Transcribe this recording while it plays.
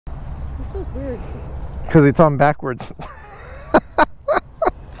Feels weird. Because it's on backwards.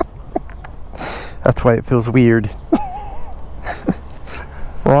 That's why it feels weird.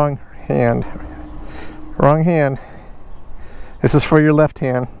 Wrong hand. Wrong hand. This is for your left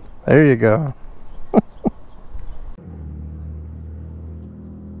hand. There you go.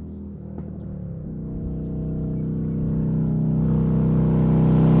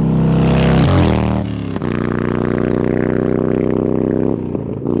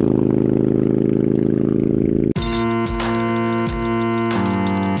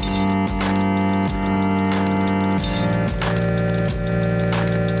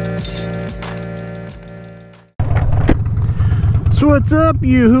 So what's up,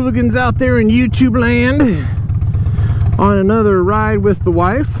 you hooligans out there in YouTube land? On another ride with the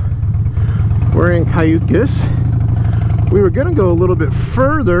wife. We're in Cayucas. We were gonna go a little bit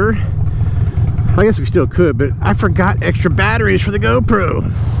further. I guess we still could, but I forgot extra batteries for the GoPro.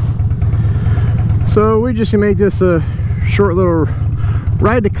 So we just make this a short little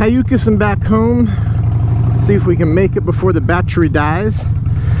ride to Cayucas and back home. See if we can make it before the battery dies.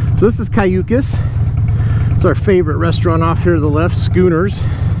 So this is Cayucas. It's our favorite restaurant off here to the left, Schooners.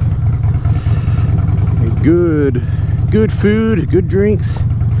 Good food, good drinks.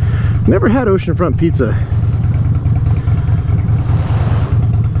 Never had oceanfront pizza.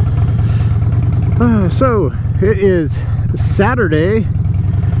 So it is Saturday,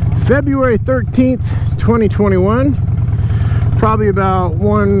 February 13th, 2021. Probably about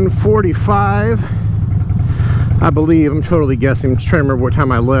 1:45, I believe. I'm totally guessing. I'm just trying to remember what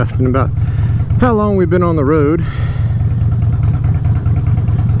time I left and about how long we've been on the road.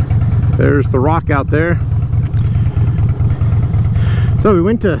 There's the rock out there. So we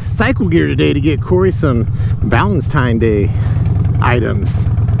went to Cycle Gear today to get Cori some Valentine's Day items.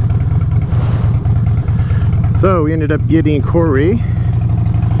 So we ended up getting Cori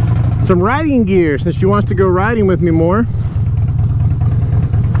some riding gear since she wants to go riding with me more.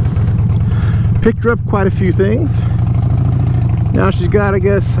 Picked her up quite a few things. Now she's got, I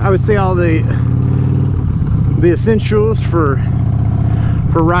guess, I would say all the essentials for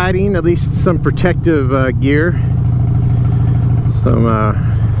riding, at least some protective gear. Some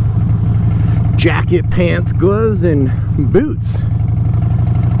jacket, pants, gloves, and boots.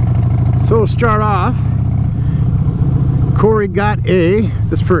 So we'll start off. Cori got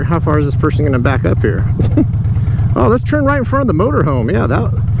how far is this person going to back up here? Oh, let's turn right in front of the motorhome. Yeah,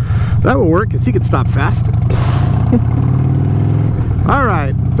 that will work because he can stop fast. All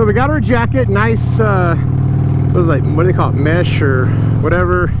right, so we got her jacket, nice, what do they call it, mesh or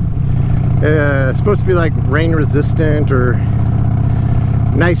whatever. It's supposed to be like rain resistant or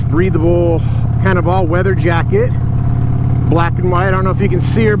nice breathable, kind of all weather jacket. Black and white. I don't know if you can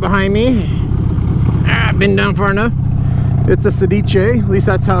see her behind me. I've been down far enough. It's a Sedice, at least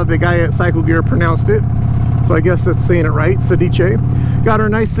that's how the guy at Cycle Gear pronounced it. So I guess that's saying it right, Sedice. Got her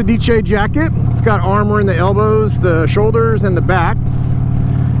nice Sedice jacket. It's got armor in the elbows, the shoulders, and the back,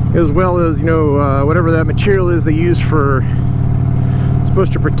 as well as, you know, whatever that material is they use for,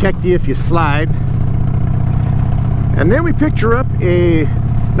 supposed to protect you if you slide. And then we picked her up a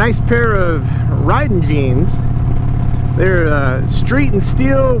nice pair of riding jeans. They're Street and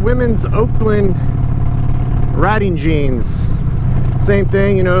Steel Women's Oakland riding jeans. Same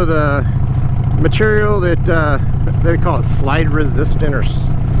thing, you know, the material that they call it slide resistant or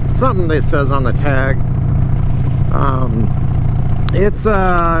something that says on the tag. It's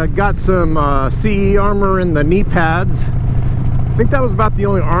got some CE armor in the knee pads. I think that was about the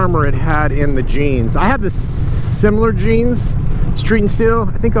only armor it had in the jeans. I have this similar jeans, Street and Steel.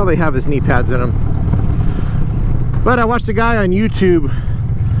 I think all they have is knee pads in them. But I watched a guy on YouTube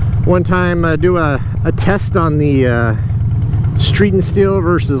one time do a test on the Street and Steel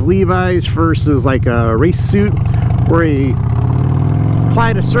versus Levi's versus like a race suit, where he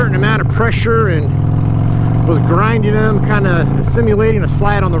applied a certain amount of pressure and was grinding them, kind of simulating a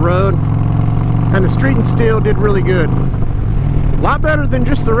slide on the road. And the Street and Steel did really good. A lot better than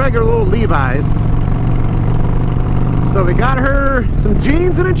just the regular little Levi's. So we got her some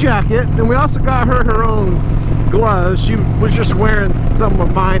jeans and a jacket, and we also got her her own gloves. She was just wearing some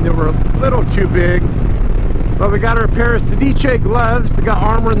of mine that were a little too big. But we got her a pair of Sedice gloves. They got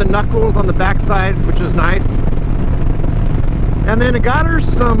armor in the knuckles on the backside, which is nice. And then I got her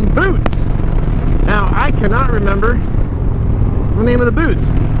some boots. Now, I cannot remember the name of the boots.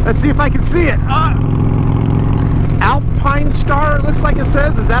 Let's see if I can see it. Alpine Star, it looks like it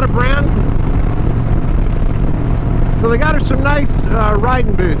says. Is that a brand? So they got her some nice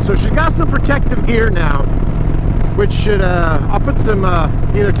riding boots. So she's got some protective gear now, which should, I'll put some,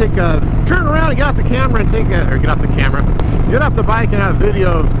 either take a, turn around and get off the camera and take a, or get off the camera, get off the bike and have a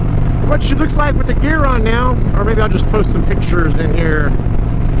video of what she looks like with the gear on now, or maybe I'll just post some pictures in here.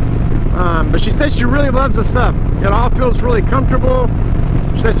 But she says she really loves the stuff. It all feels really comfortable.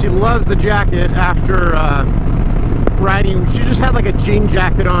 She says she loves the jacket after riding. She just had like a jean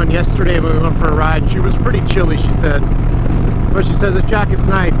jacket on yesterday when we went for a ride, and she was pretty chilly, she said. But she says this jacket's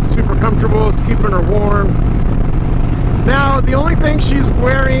nice, it's super comfortable, it's keeping her warm. Now, the only thing she's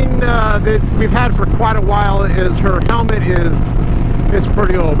wearing that we've had for quite a while is her helmet it's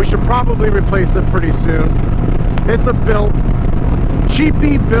pretty old. We should probably replace it pretty soon. It's a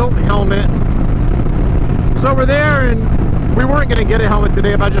cheapy built helmet. So we're there, and we weren't going to get a helmet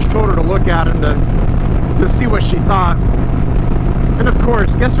today, but I just told her to look at it to see what she thought. And of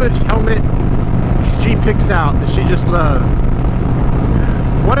course, guess which helmet she picks out that she just loves?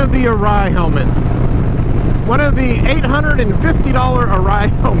 One of the Arai helmets. One of the $850 Arai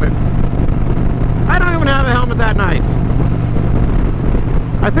helmets. I don't even have a helmet that nice.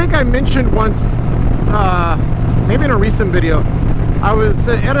 I think I mentioned once, maybe in a recent video, I was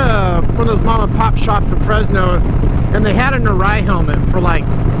at one of those mom and pop shops in Fresno, and they had an Arai helmet for like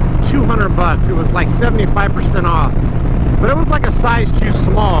 200 bucks. It was like 75% off, but it was like a size too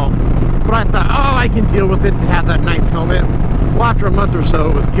small. But I thought, oh, I can deal with it to have that nice helmet. Well, after a month or so,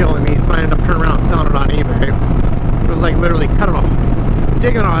 it was killing me, so I ended up turning around and selling it on eBay. It was like literally cutting off,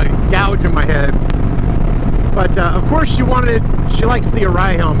 digging a gouge in my head. But of course, she likes the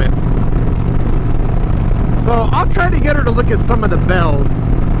Arai helmet. So I'll try to get her to look at some of the bells.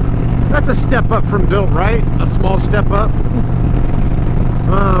 That's a step up from built, right? A small step up.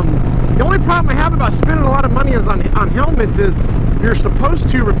 The only problem I have about spending a lot of money on helmets is you're supposed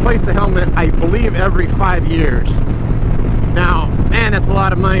to replace a helmet, I believe, every 5 years. Now, man, that's a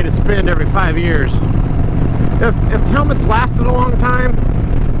lot of money to spend every 5 years. If helmets lasted a long time,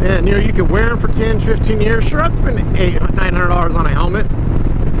 and you could wear them for 10, 15 years, sure, I'd spend $800, $900 on a helmet.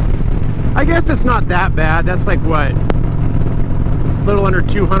 I guess it's not that bad. That's like what, a little under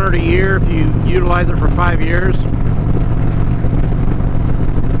 $200 a year if you utilize it for 5 years.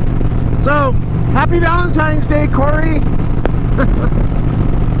 So, happy Valentine's Day, Cori.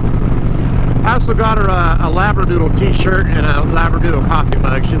 I also got her a Labradoodle t-shirt and a Labradoodle coffee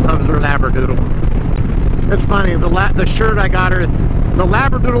mug. She loves her Labradoodle. It's funny, the shirt I got her, the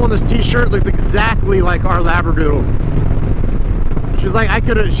Labradoodle on this t-shirt looks exactly like our Labradoodle. She's like,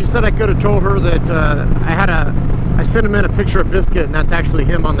 she said I could have told her that I sent him in a picture of Biscuit, and that's actually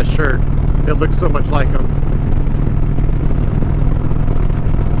him on the shirt. It looks so much like him.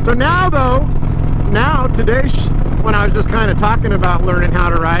 So now though, today, when I was just kind of talking about learning how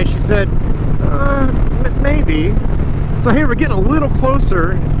to ride, she said, maybe. So here we're getting a little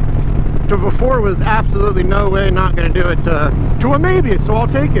closer to before it was absolutely no way, not going to do it, to a maybe, so I'll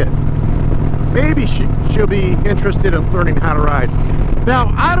take it. Maybe she'll be interested in learning how to ride.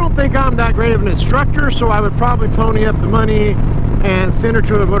 Now, I don't think I'm that great of an instructor, so I would probably pony up the money and send her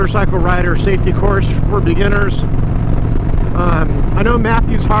to a motorcycle rider safety course for beginners. I know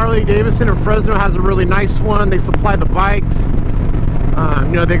Matthew's Harley-Davidson in Fresno has a really nice one. They supply the bikes.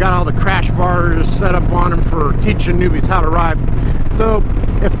 They got all the crash bars set up on them for teaching newbies how to ride. So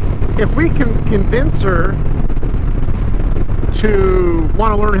if we can convince her to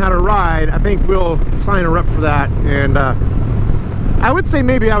want to learn how to ride, I think we'll sign her up for that. And I would say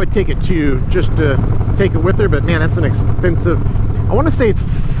maybe I would take it too, just to take it with her, but man, that's an expensive, I want to say it's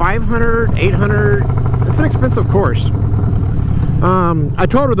 $500, $800. It's an expensive course. I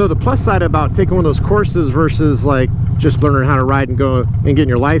told her though, the plus side about taking one of those courses versus like just learning how to ride and go and getting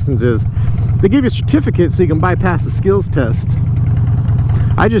your license is they give you a certificate so you can bypass the skills test.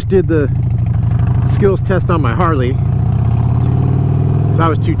 I just did the skills test on my Harley, so I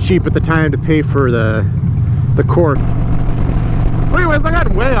was too cheap at the time to pay for the course. But anyways, I got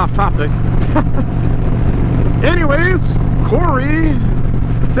way off topic. Anyways, Cori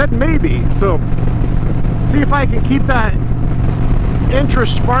said maybe, so see if I can keep that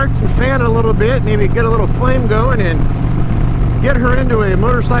interest sparked and fan a little bit, maybe get a little flame going and get her into a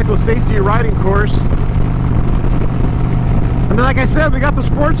motorcycle safety riding course. And then, like I said, we got the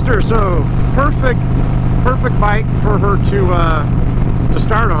Sportster, so perfect bike for her to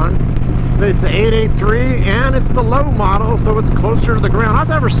start on. It's the 883 and it's the low model, so it's closer to the ground. I'll have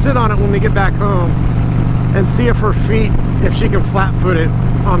to have her sit on it when we get back home and see if her feet, if she can flat foot it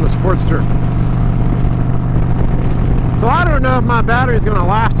on the Sportster. So I don't know if my battery is going to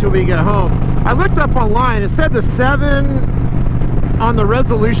last till we get home. I looked up online, it said the 7 on the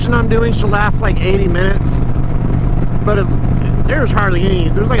resolution I'm doing should last like 80 minutes, but there's hardly any.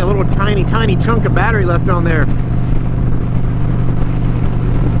 There's like a little tiny chunk of battery left on there.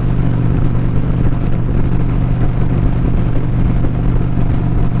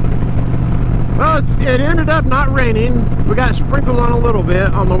 Well, it ended up not raining. We got sprinkled on a little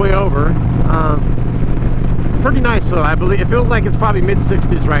bit on the way over. Pretty nice though, I believe. It feels like it's probably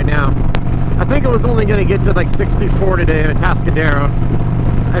mid-60s right now. I think it was only going to get to like 64 today in Atascadero.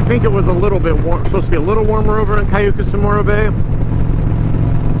 I think it was a little bit warm, supposed to be a little warmer over in Cayucos and Morro Bay.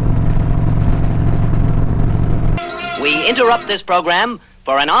 We interrupt this program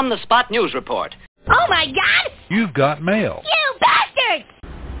for an on-the-spot news report. Oh my God! You've got mail. You bastards!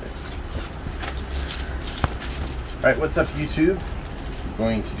 Alright, what's up YouTube? We're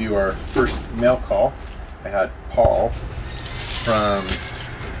going to do our first mail call. I had Paul from,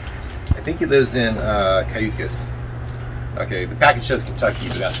 I think he lives in Cayucos. Okay, the package says Kentucky,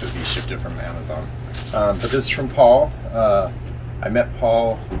 but that's because he shipped it from Amazon. But this is from Paul. I met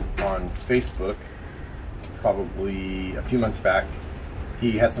Paul on Facebook probably a few months back.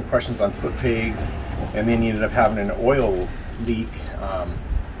 He had some questions on foot pegs, and then he ended up having an oil leak.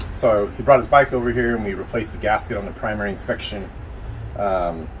 So he brought his bike over here, and we replaced the gasket on the primary inspection.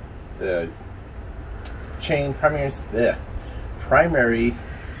 The primary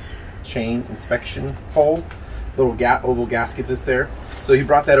chain inspection hole, little oval gasket that's there. So he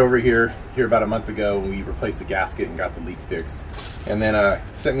brought that over here about a month ago, and we replaced the gasket and got the leak fixed. And then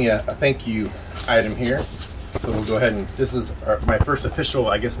sent me a thank you item here. So we'll go ahead and, this is my first official,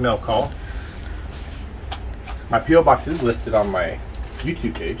 I guess, mail call. My P.O. box is listed on my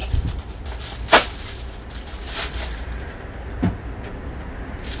YouTube page.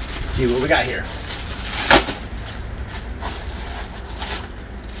 Let's see what we got here.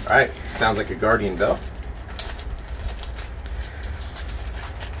 Alright, sounds like a Guardian bell.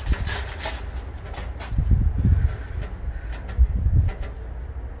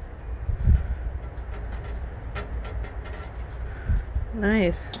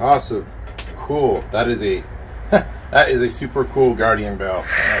 Nice. Awesome. Cool. That is a that is a super cool Guardian bell.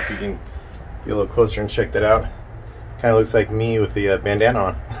 I don't know if you can get a little closer and check that out. Kind of looks like me with the bandana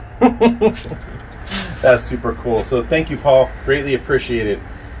on. That's super cool. So thank you, Paul. Greatly appreciated.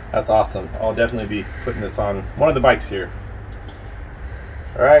 That's awesome. I'll definitely be putting this on one of the bikes here.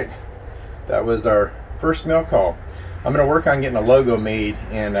 All right. That was our first mail call. I'm going to work on getting a logo made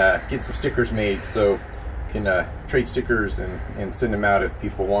and get some stickers made so can trade stickers and send them out if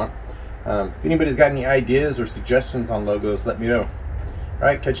people want. If anybody's got any ideas or suggestions on logos, let me know.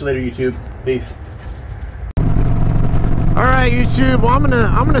 Alright, catch you later, YouTube. Peace. Alright, YouTube, well, I'm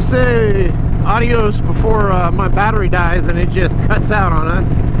gonna say adios before my battery dies and it just cuts out on us.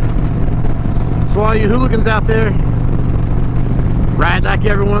 So all you hooligans out there, ride like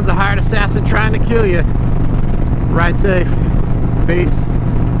everyone's a hired assassin trying to kill you. Ride safe. Peace.